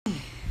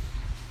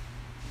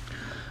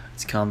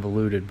It's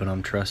convoluted, but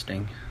I'm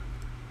trusting.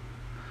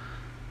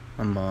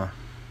 I'm a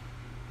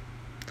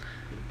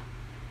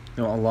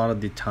lot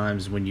of the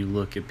times when you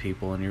look at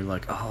people and you're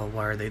like, oh,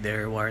 why are they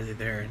there? Why are they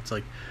there? It's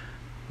like,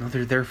 no,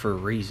 they're there for a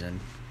reason.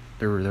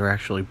 They're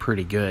actually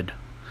pretty good.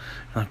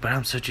 I'm like, but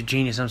I'm such a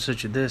genius. I'm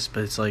such a this.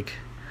 But it's like,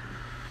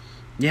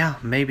 yeah,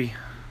 maybe.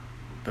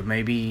 But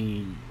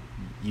maybe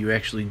you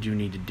actually do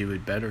need to do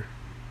it better.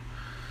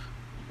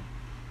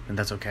 And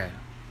that's okay.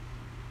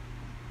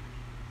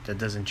 That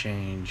doesn't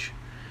change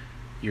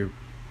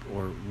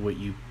what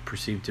you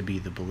perceive to be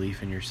the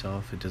belief in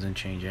yourself. It doesn't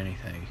change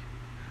anything.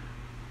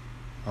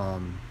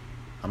 I'm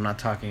not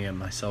talking at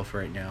myself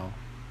right now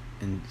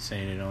and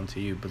saying it on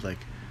to you, but like,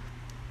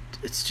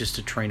 it's just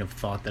a train of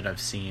thought that I've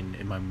seen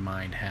in my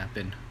mind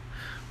happen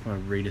when I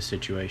read a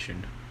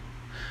situation.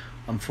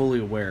 I'm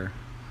fully aware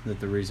that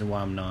the reason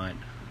why I'm not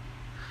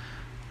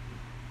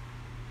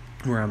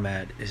where I'm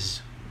at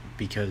is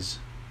because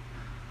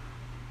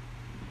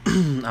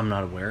I'm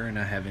not aware and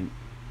I haven't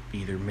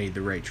either made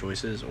the right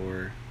choices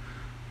or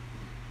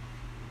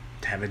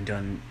haven't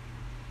done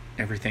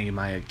everything in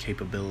my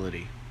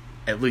capability.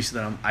 At least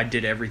that I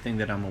did everything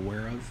that I'm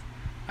aware of.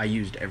 I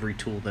used every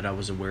tool that I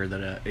was aware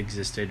that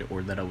existed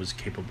or that I was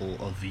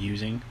capable of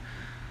using.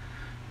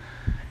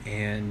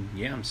 And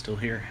yeah, I'm still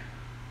here.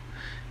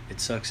 It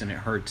sucks and it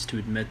hurts to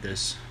admit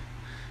this.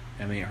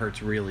 I mean, it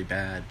hurts really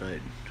bad, but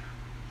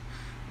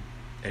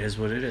it is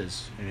what it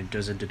is. And it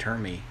doesn't deter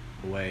me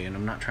away. And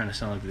I'm not trying to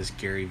sound like this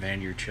Gary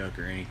Vaynerchuk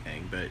or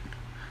anything, but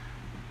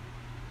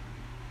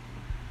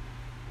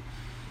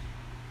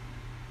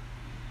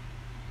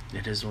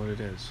it is what it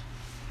is.